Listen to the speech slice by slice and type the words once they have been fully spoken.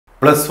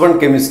+1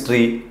 chemistry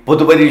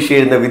പൊതുപരീക്ഷ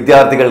എഴുതുന്ന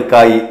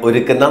വിദ്യാർത്ഥികൾക്കായി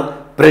ഒരുക്കുന്ന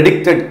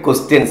പ്രെഡിക്റ്റഡ്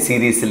ക്വസ്റ്റ്യൻ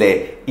സീരീസിലെ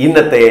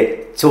ഇന്നത്തെ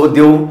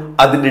ചോദ്യവും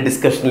അതിന്റെ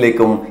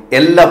ഡിസ്കഷനിലേക്കും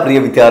എല്ലാ പ്രിയ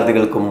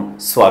വിദ്യാർത്ഥികൾക്കും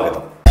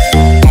സ്വാഗതം.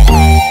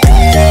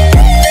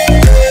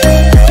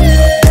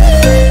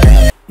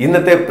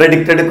 ഇന്നത്തെ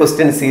പ്രെഡിക്റ്റഡ്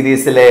ക്വസ്റ്റ്യൻ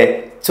സീരീസിലെ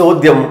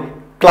ചോദ്യം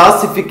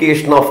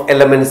classification of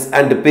elements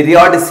and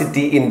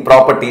periodicity in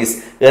properties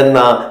എന്ന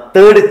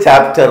തേർഡ്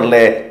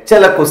ചാപ്റ്ററിലെ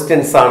ചില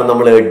ക്വസ്റ്റ്യൻസ് ആണ്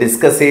നമ്മൾ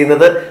ഡിസ്കസ്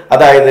ചെയ്യുന്നത്.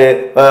 അതായത്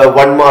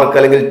 1 മാർക്ക്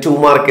അല്ലെങ്കിൽ 2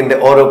 മാർക്കിന്റെ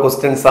ഓരോ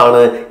ക്വസ്റ്റ്യൻസ്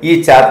ആണ് ഈ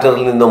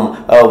ചാപ്റ്ററിൽ നിന്നും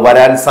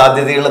വരാൻ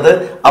സാധ്യതയുള്ളത്.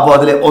 അപ്പോൾ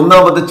അതിലെ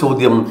ഒന്നാമത്തെ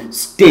ചോദ്യം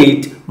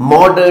സ്റ്റേറ്റ്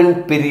മോഡേൺ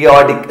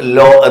പീരിയോഡിക്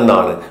ലോ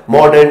എന്നാണ്.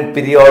 മോഡേൺ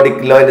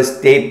പീരിയോഡിക് ലോയുടെ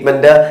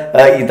സ്റ്റേറ്റ്മെന്റ്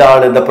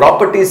ഇതാണ്: the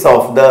properties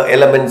of the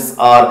elements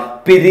R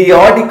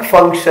periodic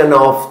function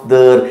of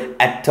there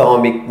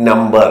atomic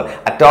number.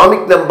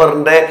 Atomic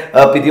നമ്പറിന്റെ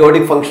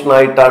പീരിയോഡിക് ഫംഗ്ഷൻ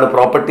ആയിട്ടാണ്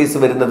പ്രോപ്പർട്ടീസ്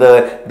വരുന്നത്.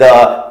 The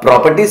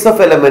properties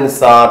of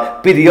elements R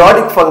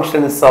periodic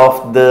functions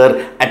of there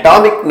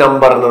atomic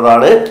number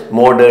എന്നതാണ്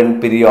modern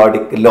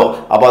periodic law.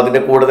 അപ്പൊ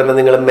അതിന്റെ കൂടെ തന്നെ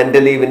നിങ്ങൾ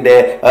മെന്റലീവിന്റെ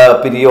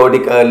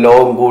പീരിയോഡിക്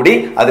ലോയും കൂടി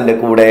അതിന്റെ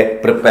കൂടെ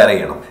പ്രിപ്പയർ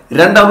ചെയ്യണം.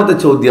 രണ്ടാമത്തെ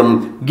ചോദ്യം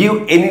give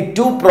any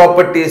 2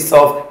 properties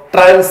of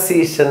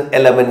transition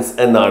elements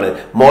എന്നാണ്.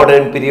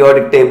 മോഡേൺ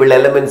പീരിയോഡിക് ടേബിൾ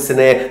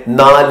എലമെന്റ്സിനെ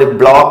 4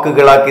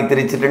 ബ്ലോക്കുകളാക്കി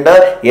തിരിച്ചിട്ടുണ്ട്.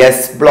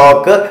 S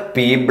block,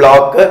 P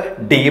block,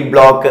 D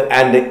block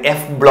and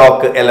F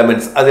block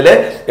elements. അതില്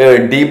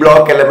ഡി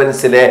ബ്ലോക്ക്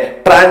എലമെന്റ്സിലെ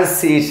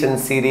ട്രാൻസിഷൻ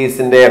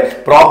സീരീസിന്റെ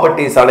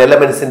പ്രോപ്പർട്ടീസ് ആണ്,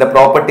 എലമെന്റ്സിന്റെ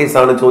പ്രോപ്പർട്ടീസ്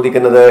ആണ്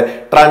ചോദിക്കുന്നത്.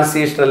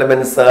 ട്രാൻസിഷൻ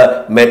എലമെന്റ്സ്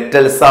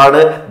മെറ്റൽസ്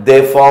ആണ്. ദേ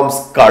forms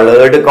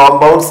coloured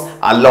compounds.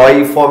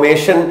 Alloy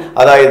formation,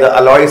 അതായത്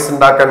alloys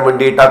ഉണ്ടാക്കാൻ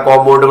വേണ്ടിയിട്ട് ആ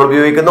കോമ്പൗണ്ടുകൾ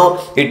ഉപയോഗിക്കുന്നു.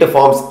 It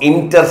forms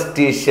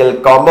interstitial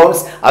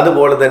compounds.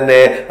 അതുപോലെ തന്നെ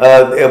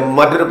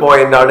മറ്റൊരു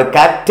പോയിന്റ് ആണ്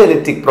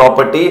കാറ്റലിറ്റിക്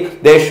പ്രോപ്പർട്ടി.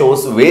 ദേ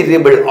ഷോസ്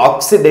വേരിയബിൾ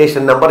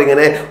ഓക്സിഡേഷൻ നമ്പർ.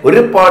 ഇങ്ങനെ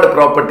ഒരുപാട്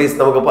പ്രോപ്പർട്ടീസ്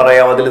നമുക്ക്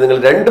പറയാം. അതിൽ നിങ്ങൾ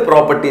 2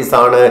 പ്രോപ്പർട്ടീസ്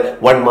ആണ്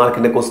 1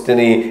 മാർക്കിന്റെ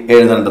ക്വസ്റ്റ്യന്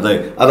എഴുതേണ്ടത്.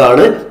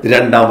 അതാണ്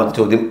രണ്ടാമത്തെ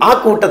ചോദ്യം. ആ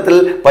കൂട്ടത്തിൽ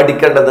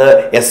പഠിക്കേണ്ടത്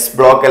S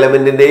block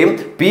എലമെന്റിന്റെയും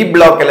P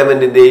block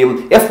എലമെന്റിന്റെയും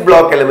F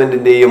block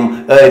എലമെന്റിന്റെയും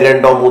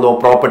 2 or 3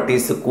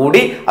 properties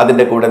കൂടി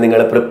അതിന്റെ കൂടെ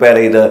നിങ്ങൾ പ്രിപ്പയർ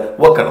ചെയ്ത്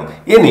വെക്കണം.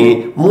 ഇനി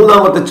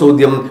മൂന്നാമത്തെ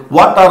ചോദ്യം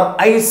what are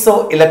iso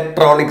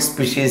electronic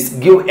species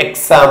give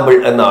example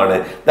എന്നാണ്.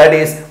 ദാറ്റ്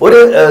ഈസ് ഒരു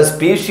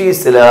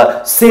സ്പീഷീസിൽ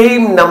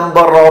സെയിം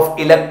നമ്പർ ഓഫ്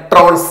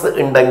ഇലക്ട്രോൺസ്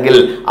ഉണ്ടെങ്കിൽ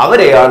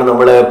അവരെയാണ്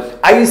നമ്മൾ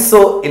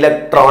ഐസോ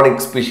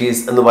ഇലക്ട്രോണിക്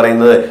സ്പീഷീസ് എന്ന്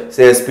പറയുന്നത്.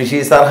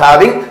 Species are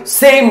having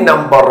same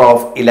number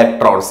of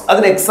electrons.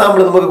 അതിന് എക്സാമ്പിൾ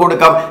നമുക്ക്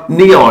കൊടുക്കാം.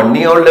 നിയോൺ.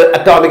 നിയോണിൽ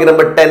അറ്റോമിക്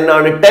നമ്പർ 10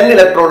 ആണ്. 10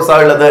 ഇലക്ട്രോൺസ്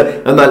ആണ് ഉള്ളത്.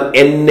 എന്നാൽ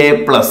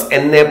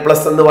Na+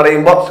 എന്ന്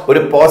പറയുമ്പോൾ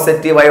ഒരു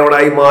പോസിറ്റീവ്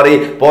അയോണായി മാറി.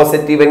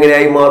 പോസിറ്റീവ്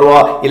എങ്ങനെയായി മാറുക?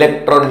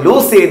 ഇലക്ട്രോൺ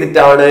ലൂസ്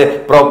ചെയ്തിട്ടാണ്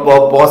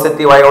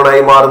പോസിറ്റീവ്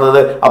അയോണായി മാറുന്നത്.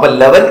 അപ്പൊ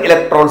 11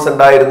 ഇലക്ട്രോൺസ്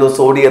ഉണ്ടായിരുന്നു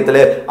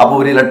സോഡിയത്തില്. അപ്പൊ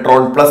ഒരു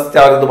ഇലക്ട്രോൺ പ്ലസ്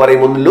ചാർജ് എന്ന്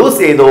പറയുമ്പോൾ ഒന്ന് ലൂസ്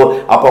ചെയ്തു.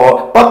 അപ്പോ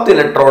 10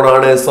 ഇലക്ട്രോൺ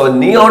ആണ്. So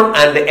neon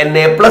and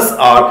Na+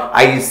 R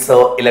iso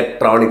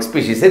electronic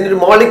species. ഇതിന്റെ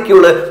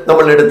മോളിക്യൂള്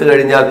നമ്മൾ എടുത്തു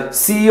കഴിഞ്ഞാൽ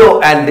CO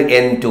and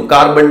N2,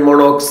 carbon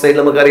monoxide.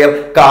 നമുക്കറിയാം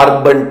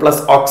കാർബൺ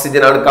പ്ലസ്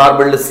ഓക്സിജൻ ആണ്.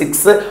 കാർബണിൽ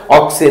 6,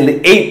 ഓക്സിജനിൽ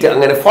 8,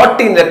 അങ്ങനെ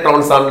 14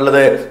 ഇലക്ട്രോൺസ്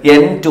ആണുള്ളത്.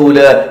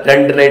 N2ല്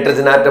 2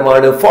 നൈട്രജൻ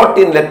ആറ്റമാണ്,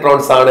 14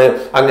 ഇലക്ട്രോൺസ് ആണ്.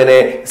 അങ്ങനെ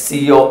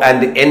CO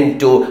and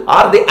N2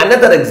 are the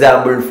another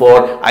example for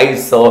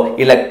iso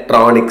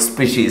electronic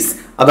species.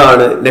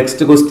 അതാണ്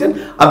നെക്സ്റ്റ് ക്വസ്റ്റ്യൻ.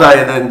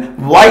 അതായത്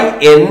Y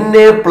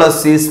Na+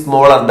 is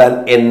smaller than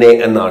Na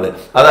എന്നാണ്.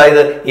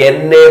 അതായത്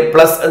Na+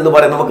 എന്ന്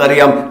പറയുന്നത്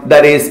നമുക്കറിയാം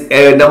that is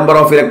number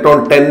of electron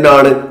 10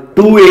 ആണ്.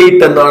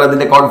 28 എന്നാണ്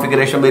അതിന്റെ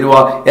കോൺഫിഗറേഷൻ വരിക,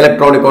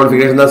 ഇലക്ട്രോണിക്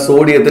കോൺഫിഗറേഷൻ.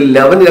 സോഡിയത്തിൽ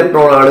 11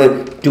 ഇലക്ട്രോൺ ആണ്.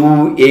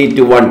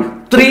 281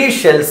 3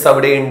 ഷെൽസ്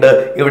അവിടെ ഉണ്ട്.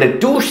 ഇവിടെ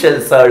 2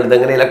 ഷെൽസ് ആണ്.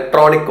 അങ്ങനെ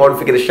ഇലക്ട്രോണിക്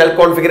കോൺഫിഗറേഷൻ, ഷെൽ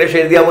കോൺഫിഗറേഷൻ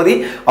എഴുതിയാൽ മതി.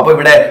 അപ്പൊ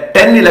ഇവിടെ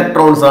 10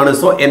 ഇലക്ട്രോൺസ് ആണ്.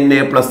 സോ Na+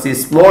 ഈസ്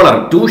സ്മോളർ,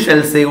 2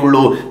 ഷെൽസേ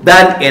ഉള്ളൂ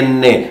ദാൻ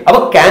Na. അപ്പൊ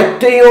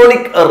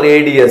cationic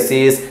radius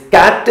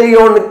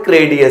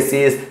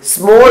is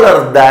smaller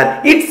than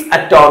it's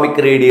atomic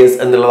radius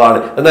എന്നുള്ളതാണ്.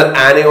 എന്നാൽ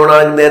ആനയോൺ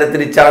ആണ് നേരെ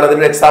തിരിച്ചാണ്.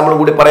 അതിന്റെ എക്സാമ്പിൾ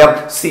കൂടി പറയാം.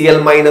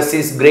 Cl-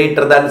 is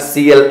greater than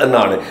Cl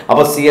എന്നാണ്.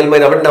 അപ്പൊ Cl-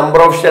 അവിടെ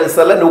നമ്പർ ഓഫ് ഷെൽസ്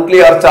അല്ല,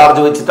 ന്യൂക്ലിയർ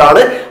ചാർജ്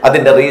വെച്ചിട്ടാണ്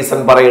അതിന്റെ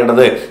റീസൺ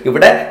പറയേണ്ടത്.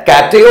 ഇവിടെ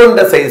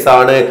കാറ്റയോണിന്റെ സൈസ്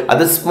ആണ്,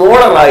 അത്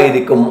സ്മോളർ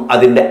ആയിരിക്കും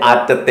അതിന്റെ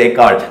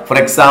ആറ്റത്തേക്കാൾ. ഫോർ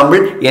എക്സാമ്പിൾ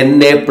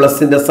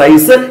Na+ന്റെ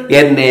സൈസ്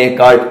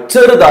Na-യേക്കാൾ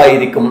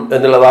ചെറുതായിരിക്കും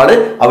എന്നുള്ളതാണ്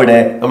അവിടെ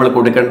നമ്മൾ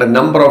കൊടുക്കേണ്ട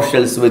നമ്പർ ഓഫ്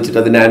ഷെൽസ് വെച്ചിട്ട്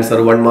അതിന്റെ ആൻസർ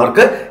 1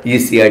 മാർക്ക്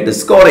ഈസി ആയിട്ട്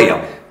സ്കോർ ചെയ്യാം.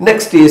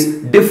 Next is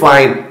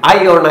define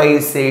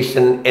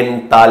ionisation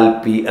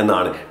enthalpy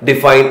എന്നാണ്.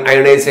 ഡിഫൈൻ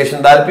അയോണൈസേഷൻ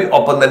എൻതാൽപ്പി,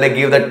 ഒപ്പം തന്നെ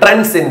give the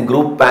trends in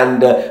group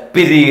and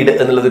period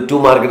എന്നുള്ളത് 2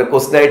 മാർക്കിന്റെ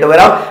ക്വസ്റ്റ്യൻ ആയിട്ട്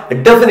വരാം.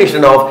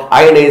 Definition of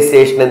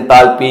ionisation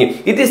enthalpy: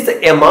 it is the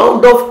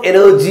amount of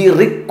energy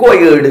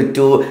required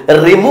to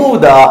remove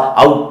the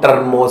outer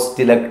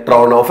most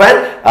electron of an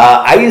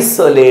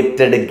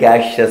isolated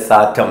gaseous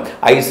atom.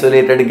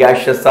 Isolated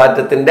gaseous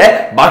atomത്തിന്റെ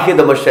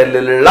ബാഹ്യതമ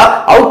ഷെല്ലിലുള്ള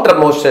outer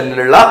most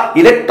ഷെല്ലിലുള്ള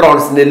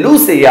ഇലക്ട്രോൺസിനെ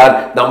loose ചെയ്യാൻ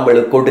നമ്മൾ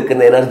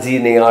കൊടുക്കുന്ന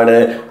എനർജിനെയാണ്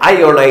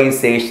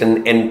ionisation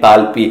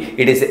enthalpy.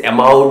 It is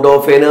amount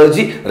of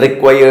energy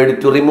required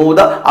to remove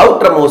the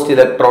outermost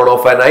electron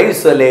of an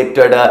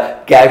isolated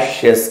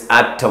gaseous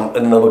atom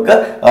എന്ന് നമുക്ക്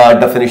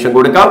definition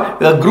കൊടുക്കാം.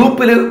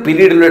 ഗ്രൂപ്പിൽ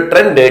പീരീഡിലെ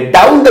trend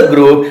down the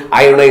group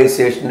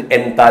ionisation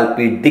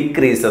enthalpy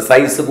decrease.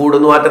 Size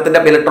കൂടുന്നു,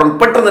 ആറ്റത്തിന്റെ electron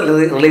പെട്ടെന്ന്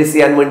release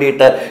ചെയ്യാൻ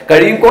വേണ്ടിയിട്ട്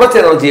കഴിയും, കുറച്ച്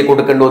എനർജിയെ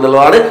കൊടുക്കേണ്ടു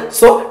എന്നുള്ളതാണ്.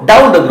 So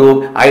down the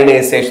group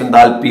ionisation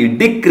enthalpy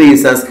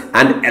decreases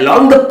and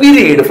along the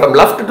period from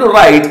left to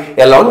right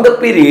along the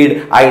period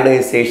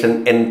ionization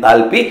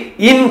enthalpy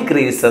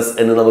increases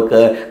എന്ന് നമുക്ക്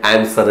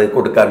answer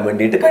കൊടുക്കാൻ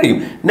വേണ്ടിയിട്ട് കഴിയും.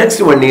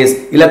 Next one is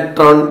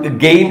electron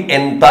gain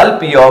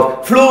enthalpy of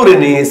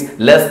fluorine is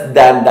less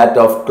than that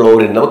of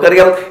chlorine.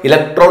 നമുക്കറിയാം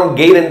electron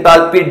gain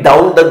enthalpy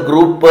down the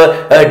group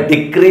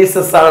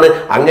decreases ആണ്.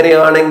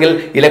 അങ്ങനെയാണെങ്കിൽ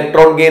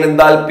electron gain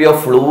enthalpy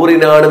of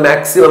fluorine ആണ്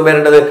maximum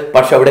വരേണ്ടത്,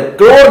 പക്ഷെ അവിടെ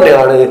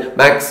ക്ലോറിനാണ്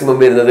മാക്സിമം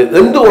വരുന്നത്.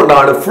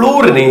 എന്തുകൊണ്ടാണ്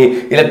ഫ്ലൂറിന്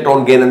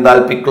ഇലക്ട്രോൺ ഗെയിൻ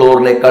എൻതാൽപ്പി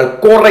ക്ലോറിനേക്കാൾ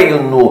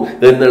കുറയുന്നു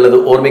എന്നുള്ളത്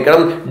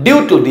ഓർമ്മിക്കണം. Due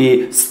to the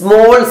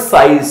small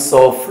size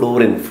of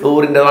fluorine.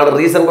 ഫ്ലൂറിന്റെ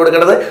reason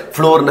കൊടുക്കുന്നത്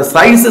ഫ്ലൂറിന്റെ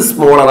സൈസ്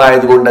സ്മോളർ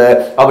ആയതുകൊണ്ട്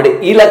അവിടെ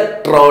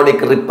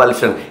ഇലക്ട്രോണിക്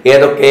റിപ്പൽഷൻ.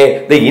 ഏതൊക്കെ?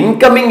 The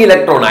incoming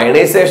electron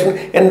ionisation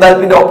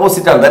എൻതാൽപ്പിന്റെ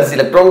opposite ആണ്. That is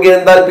electron gain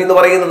enthalpy എന്ന്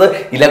പറയുന്നത്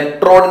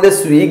ഇലക്ട്രോണിനെ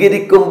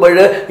സ്വീകരിക്കുമ്പോൾ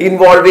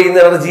ഇൻവോൾവ് ചെയ്യുന്ന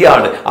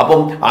എനർജിയാണ്.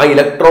 അപ്പം ആ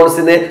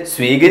ഇലക്ട്രോൺസിനെ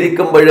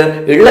സ്വീകരിക്കുമ്പോൾ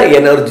ഉള്ള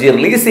എനർജി,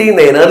 റിലീസ്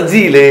ചെയ്യുന്ന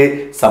എനർജിയിൽ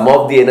സം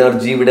ഓഫ് ദി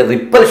എനർജി ഇവിടെ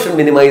റിപ്പൽഷൻ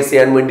മിനിമൈസ്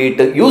ചെയ്യാൻ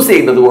വേണ്ടിയിട്ട് യൂസ്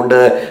ചെയ്യുന്നത് കൊണ്ട്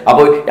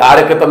അപ്പോൾ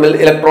ആരൊക്കെ തമ്മിൽ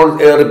ഇലക്ട്രോൺ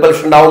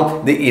റിപ്പൽഷൻ ഉണ്ടാവും?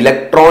 The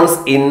electrons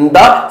in the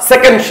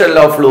second shell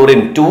of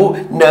fluorine.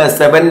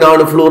 7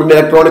 ആണ് fluorine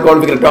electronic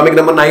configuration, atomic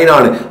number 9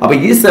 ആണ്. അപ്പൊ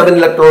ഈ 7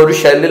 ഇലക്ട്രോൺ, ഒരു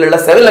ഷെല്ലിലുള്ള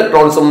 7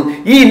 ഇലക്ട്രോൺസും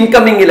ഈ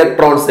ഇൻകമിംഗ്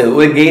ഇലക്ട്രോൺസ്,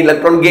 ഒരു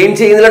ഇലക്ട്രോൺ ഗെയിൻ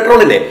ചെയ്യുന്ന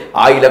ഇലക്ട്രോൺ ഇല്ലേ,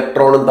 ആ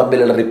ഇലക്ട്രോണും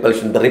തമ്മിലുള്ള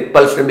repulsion, the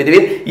repulsion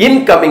between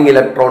incoming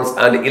electrons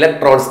and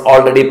electrons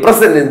already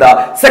present in the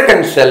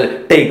second shell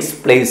takes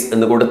place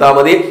എന്ന് കൊടുത്താൽ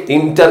മതി.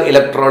 ഇന്റർ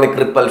ഇലക്ട്രോണിക്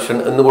റിപ്പൽഷൻ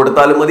എന്ന്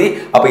കൊടുത്താലും മതി.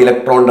 അപ്പൊ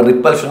ഇലക്ട്രോണിന്റെ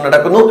റിപ്പൽഷൻ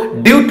നടക്കുന്നു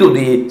due to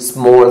the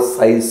small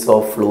size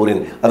of fluorine.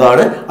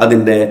 അതാണ്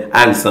അതിന്റെ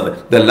answer.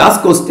 The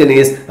last question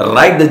is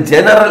write the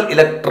general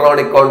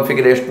electronic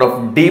configuration of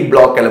D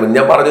block element.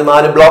 ഞാൻ പറഞ്ഞു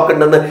 4 ബ്ലോക്ക്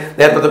ഉണ്ടെന്ന്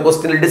നേരത്തെ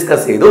ക്വസ്റ്റ്യനിൽ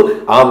ഡിസ്കസ് ചെയ്തു.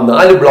 ആ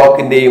 4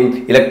 ബ്ലോക്കിന്റെയും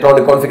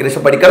ഇലക്ട്രോണിക്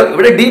കോൺഫിഗറേഷൻ പഠിക്കണം.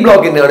 ഇവിടെ ഡി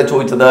ബ്ലോക്കിന്റെയാണ്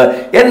ചോദിച്ചത്.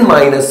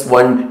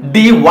 n-1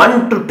 d1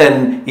 to 10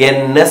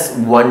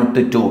 ns1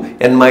 to 2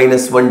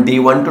 n-1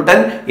 d1 to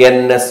 10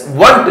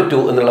 ns1 to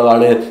 2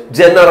 എന്നുള്ളതാണ്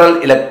general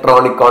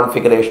electronic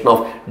configuration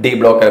of D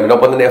block element.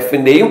 ഒപ്പം തന്നെ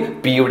എഫിന്റെയും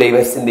പിയുടെയും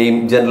എസിന്റെയും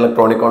ജനറൽ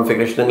ഇലക്ട്രോണിക്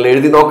കോൺഫിഗറേഷൻ നിങ്ങൾ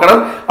എഴുതി നോക്കണം.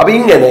 അപ്പൊ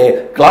ഇങ്ങനെ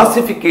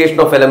ക്ലാസിഫിക്കേഷൻ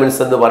ഓഫ്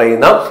എലമെന്റ്സ് എന്ന്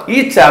പറയുന്ന ഈ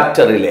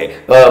ചാപ്റ്ററിലെ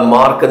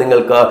മാർക്ക്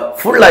നിങ്ങൾക്ക്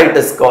ഫുൾ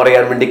ആയിട്ട് സ്കോർ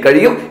ചെയ്യാൻ വേണ്ടി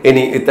കഴിയും.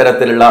 ഇനി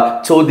ഇത്തരത്തിലുള്ള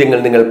ചോദ്യങ്ങൾ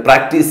നിങ്ങൾ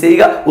പ്രാക്ടീസ്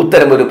ചെയ്യുക,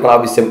 ഉത്തരം ഒരു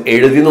പ്രാവശ്യം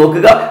എഴുതി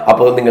നോക്കുക.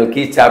 അപ്പോൾ നിങ്ങൾക്ക്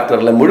ഈ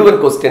ചാപ്റ്ററിലെ മുഴുവൻ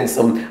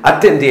ക്വസ്റ്റ്യൻസും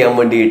അറ്റൻഡ് ചെയ്യാൻ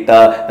വേണ്ടിയിട്ട്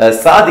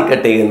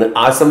സാധിക്കട്ടെ എന്ന്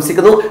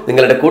ആശംസിക്കുന്നു.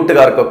 നിങ്ങളുടെ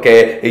കൂട്ടുകാർക്കൊക്കെ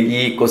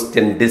ഈ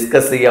ക്വസ്റ്റ്യൻ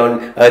ഡിസ്കസ്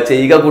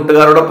ചെയ്യുക,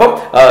 കൂട്ടുകാരോടൊപ്പം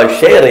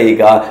ഷെയർ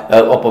ചെയ്യുക,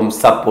 ഒപ്പം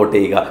സപ്പോർട്ട്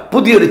ചെയ്യുക.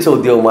 പുതിയൊരു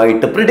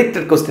ചോദ്യവുമായിട്ട്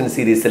പ്രിഡിക്റ്റഡ് ക്വസ്റ്റ്യൻ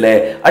സീരീസിലെ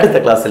അടുത്ത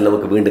ക്ലാസ്സിൽ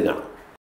നമുക്ക് വീണ്ടും കാണാം.